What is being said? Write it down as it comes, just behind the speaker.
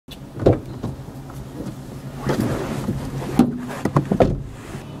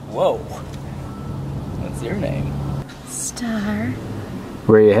Whoa. What's your name? Star.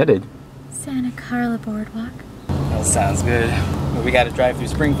 Where are you headed? Santa Carla Boardwalk. That sounds good. But we gotta drive through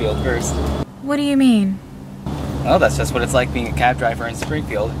Springfield first. What do you mean? Well, that's just what it's like being a cab driver in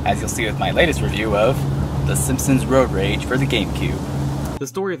Springfield, as you'll see with my latest review of the Simpsons Road Rage for the GameCube. The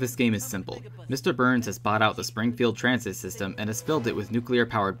story of this game is simple. Mr. Burns has bought out the Springfield transit system and has filled it with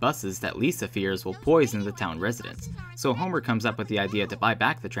nuclear-powered buses that Lisa fears will poison the town residents. So Homer comes up with the idea to buy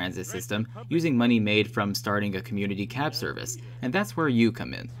back the transit system using money made from starting a community cab service, and that's where you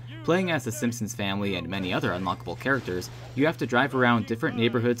come in. Playing as the Simpsons family and many other unlockable characters, you have to drive around different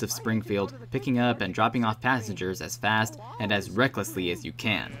neighborhoods of Springfield, picking up and dropping off passengers as fast and as recklessly as you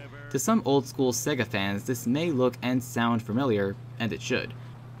can. To some old-school Sega fans, this may look and sound familiar, and it should.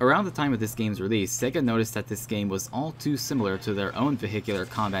 Around the time of this game's release, Sega noticed that this game was all too similar to their own vehicular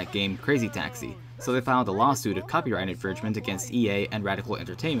combat game Crazy Taxi, so they filed a lawsuit of copyright infringement against EA and Radical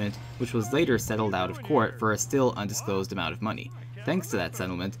Entertainment, which was later settled out of court for a still undisclosed amount of money. Thanks to that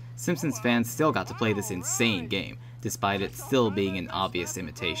settlement, Simpsons fans still got to play this insane game, despite it still being an obvious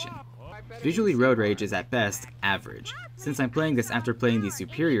imitation. Visually, Road Rage is at best average. Since I'm playing this after playing the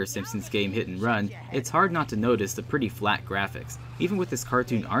superior Simpsons game Hit and Run, it's hard not to notice the pretty flat graphics, even with this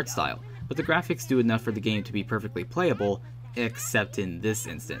cartoon art style, but the graphics do enough for the game to be perfectly playable, except in this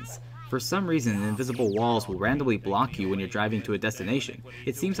instance. For some reason, invisible walls will randomly block you when you're driving to a destination.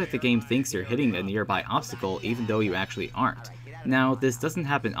 It seems like the game thinks you're hitting a nearby obstacle even though you actually aren't. Now, this doesn't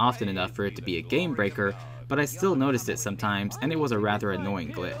happen often enough for it to be a game breaker, but I still noticed it sometimes, and it was a rather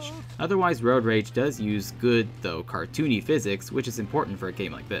annoying glitch. Otherwise, Road Rage does use good, though cartoony physics, which is important for a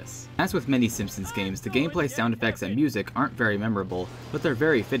game like this. As with many Simpsons games, the gameplay, sound effects, and music aren't very memorable, but they're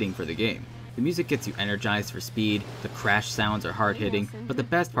very fitting for the game. The music gets you energized for speed, the crash sounds are hard-hitting, but the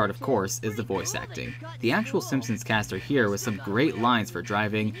best part, of course, is the voice acting. The actual Simpsons cast are here with some great lines for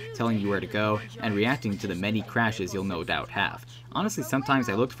driving, telling you where to go, and reacting to the many crashes you'll no doubt have. Honestly, sometimes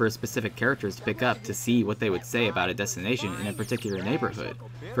I looked for specific characters to pick up to see what they would say about a destination in a particular neighborhood.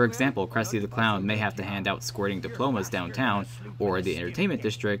 For example, Krusty the Clown may have to hand out squirting diplomas downtown, or the entertainment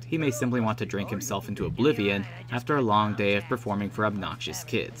district, he may simply want to drink himself into oblivion after a long day of performing for obnoxious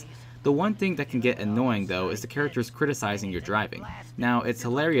kids. The one thing that can get annoying, though, is the characters criticizing your driving. Now, it's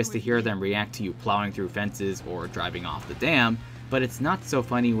hilarious to hear them react to you plowing through fences or driving off the dam, but it's not so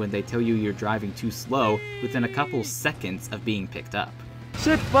funny when they tell you you're driving too slow within a couple seconds of being picked up.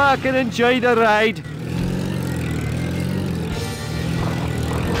 Sit back and enjoy the ride.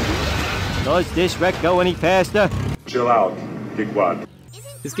 Does this wreck go any faster? Chill out, Dickwad.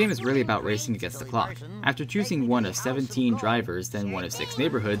 This game is really about racing against the clock. After choosing one of 17 drivers, then one of 6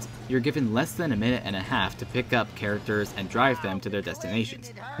 neighborhoods, you're given less than a minute and a half to pick up characters and drive them to their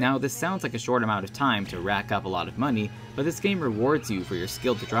destinations. Now, this sounds like a short amount of time to rack up a lot of money, but this game rewards you for your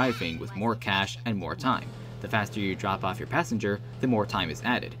skill to driving with more cash and more time. The faster you drop off your passenger, the more time is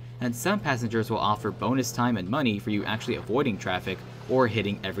added, and some passengers will offer bonus time and money for you actually avoiding traffic or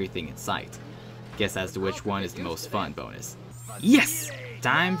hitting everything in sight. Guess as to which one is the most fun bonus. Yes!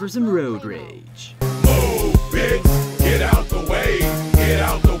 Time for some road rage. Move, bitch, get out the way. Get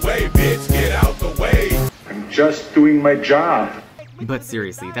out the way, bitch, get out the way. I'm just doing my job. But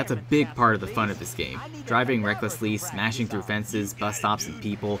seriously, that's a big part of the fun of this game. Driving recklessly, smashing through fences, bus stops, and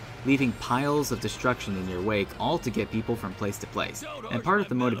people, leaving piles of destruction in your wake, all to get people from place to place. And part of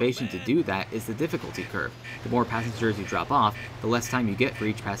the motivation to do that is the difficulty curve. The more passengers you drop off, the less time you get for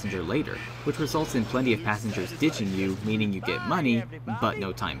each passenger later, which results in plenty of passengers ditching you, meaning you get money, but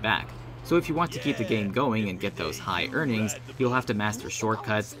no time back. So if you want to keep the game going and get those high earnings, you'll have to master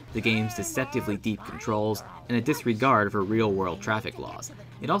shortcuts, the game's deceptively deep controls, and a disregard for real-world traffic laws.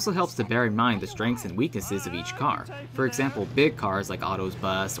 It also helps to bear in mind the strengths and weaknesses of each car. For example, big cars like Otto's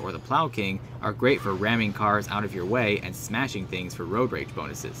Bus or the Plow King are great for ramming cars out of your way and smashing things for road rage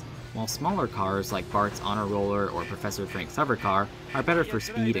bonuses, while smaller cars like Bart's Honor Roller or Professor Frank's hover car are better for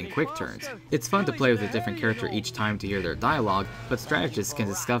speed and quick turns. It's fun to play with a different character each time to hear their dialogue, but strategists can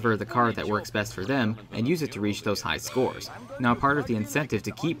discover the car that works best for them and use it to reach those high scores. Now, part of the incentive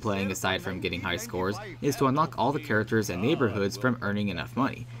to keep playing aside from getting high scores is to unlock all the characters and neighborhoods from earning enough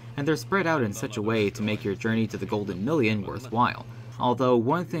money, and they're spread out in such a way to make your journey to the golden million worthwhile. Although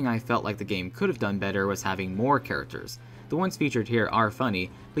one thing I felt like the game could have done better was having more characters. The ones featured here are funny,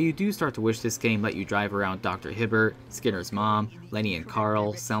 but you do start to wish this game let you drive around Dr. Hibbert, Skinner's mom, Lenny and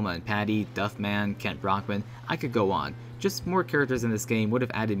Carl, Selma and Patty, Duffman, Kent Brockman. I could go on. Just more characters in this game would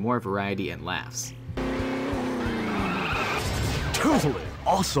have added more variety and laughs. Totally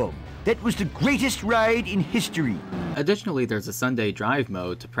awesome! That was the greatest ride in history! Additionally, there's a Sunday drive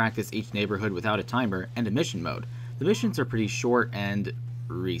mode to practice each neighborhood without a timer, and a mission mode. The missions are pretty short and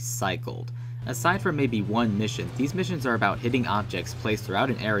recycled. Aside from maybe one mission, these missions are about hitting objects placed throughout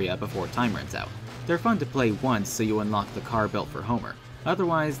an area before time runs out. They're fun to play once so you unlock the car built for Homer.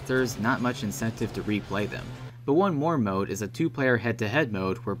 Otherwise, there's not much incentive to replay them. But one more mode is a 2-player head-to-head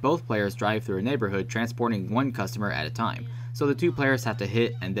mode where both players drive through a neighborhood transporting one customer at a time. So the 2 players have to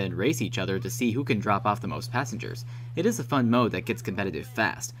hit and then race each other to see who can drop off the most passengers. It is a fun mode that gets competitive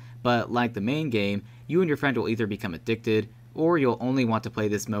fast, but like the main game, you and your friend will either become addicted, or you'll only want to play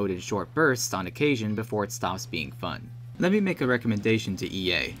this mode in short bursts on occasion before it stops being fun. Let me make a recommendation to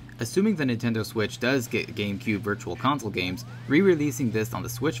EA. Assuming the Nintendo Switch does get GameCube Virtual Console games, re-releasing this on the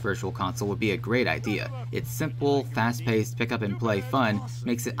Switch Virtual Console would be a great idea. Its simple, fast-paced, pick-up-and-play fun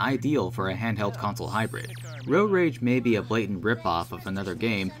makes it ideal for a handheld console hybrid. Road Rage may be a blatant rip-off of another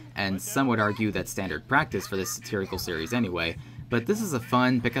game, and some would argue that's standard practice for this satirical series anyway, but this is a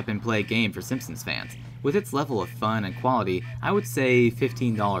fun, pick-up-and-play game for Simpsons fans. With its level of fun and quality, I would say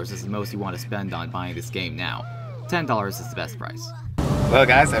 $15 is the most you want to spend on buying this game now. $10 is the best price. Well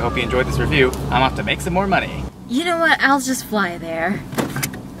guys, I hope you enjoyed this review. I'm off to make some more money. You know what? I'll just fly there.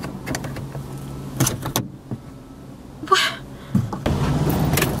 What?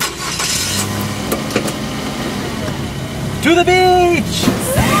 To the beach!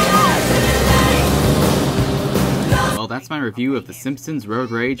 Well, that's my review of the Simpsons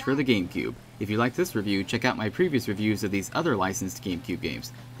Road Rage for the GameCube. If you like this review, check out my previous reviews of these other licensed GameCube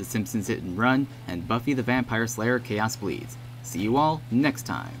games, The Simpsons Hit and Run, and Buffy the Vampire Slayer Chaos Bleeds. See you all next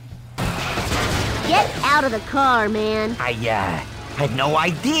time. Get out of the car, man. I had no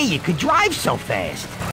idea you could drive so fast.